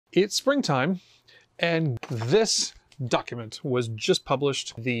It's springtime, and this document was just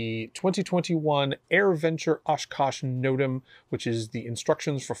published, the 2021 Airventure Oshkosh NOTAM, which is the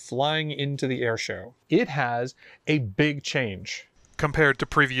instructions for flying into the air show. It has a big change compared to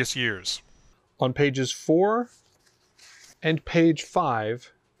previous years. On pages 4 and page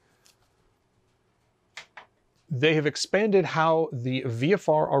 5, they have expanded how the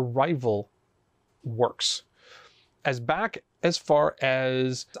VFR arrival works. Back as far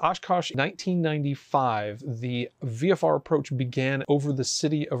as Oshkosh 1995, the VFR approach began over the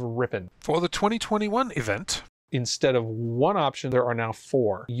city of Ripon. For the 2021 event, instead of one option, there are now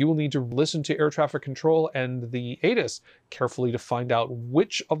 4. You will need to listen to air traffic control and the ATIS carefully to find out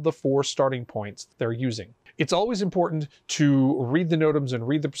which of the 4 starting points they're using. It's always important to read the NOTAMs and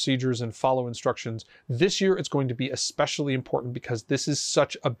read the procedures and follow instructions. This year it's going to be especially important because this is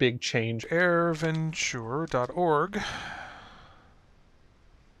such a big change. Airventure.org.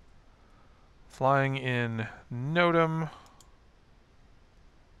 Flying in NOTAM.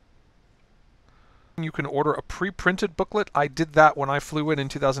 You can order a pre-printed booklet. I did that when I flew in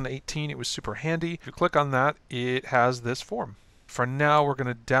 2018. It was super handy. If you click on that, it has this form. For now, we're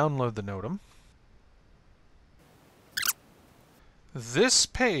going to download the NOTAM. This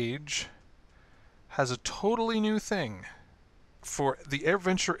page has a totally new thing. For the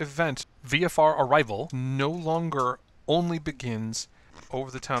Airventure event, VFR arrival no longer only begins over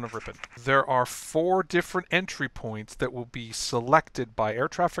the town of Ripon. There are 4 different entry points that will be selected by air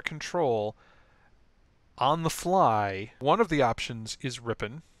traffic control on the fly. One of the options is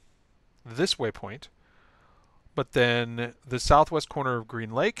Ripon, this waypoint, but then the southwest corner of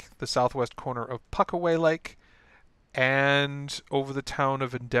Green Lake, the southwest corner of Puckaway Lake, and over the town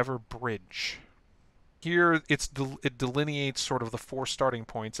of Endeavor Bridge. Here it delineates sort of the 4 starting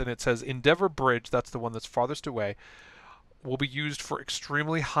points, and it says Endeavor Bridge, that's the one that's farthest away, will be used for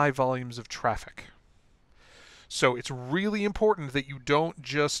extremely high volumes of traffic. So it's really important that you don't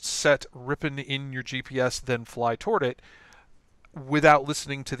just set Ripon in your GPS, then fly toward it without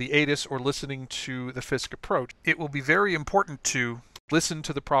listening to the ATIS or listening to the Fisk approach. It will be very important to listen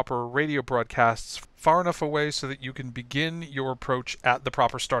to the proper radio broadcasts far enough away so that you can begin your approach at the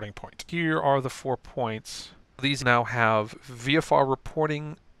proper starting point. Here are the 4 points. These now have VFR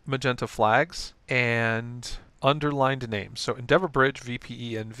reporting magenta flags and underlined names. So Endeavor Bridge,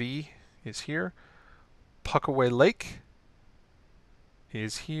 VPENV, is here. Puckaway Lake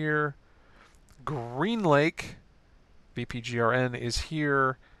is here. Green Lake, VPGRN, is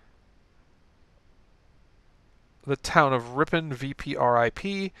here. The town of Ripon,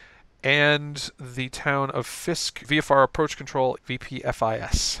 VPRIP, and the town of Fisk, VFR Approach Control,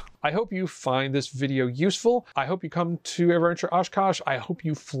 VPFIS. I hope you find this video useful. I hope you come to Airventure Oshkosh. I hope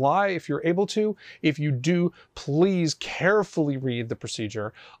you fly if you're able to. If you do, please carefully read the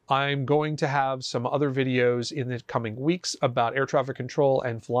procedure. I'm going to have some other videos in the coming weeks about air traffic control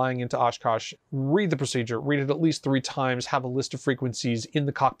and flying into Oshkosh. Read the procedure, read it at least 3 times, have a list of frequencies in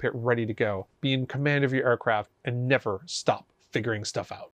the cockpit ready to go. Be in command of your aircraft and never stop figuring stuff out.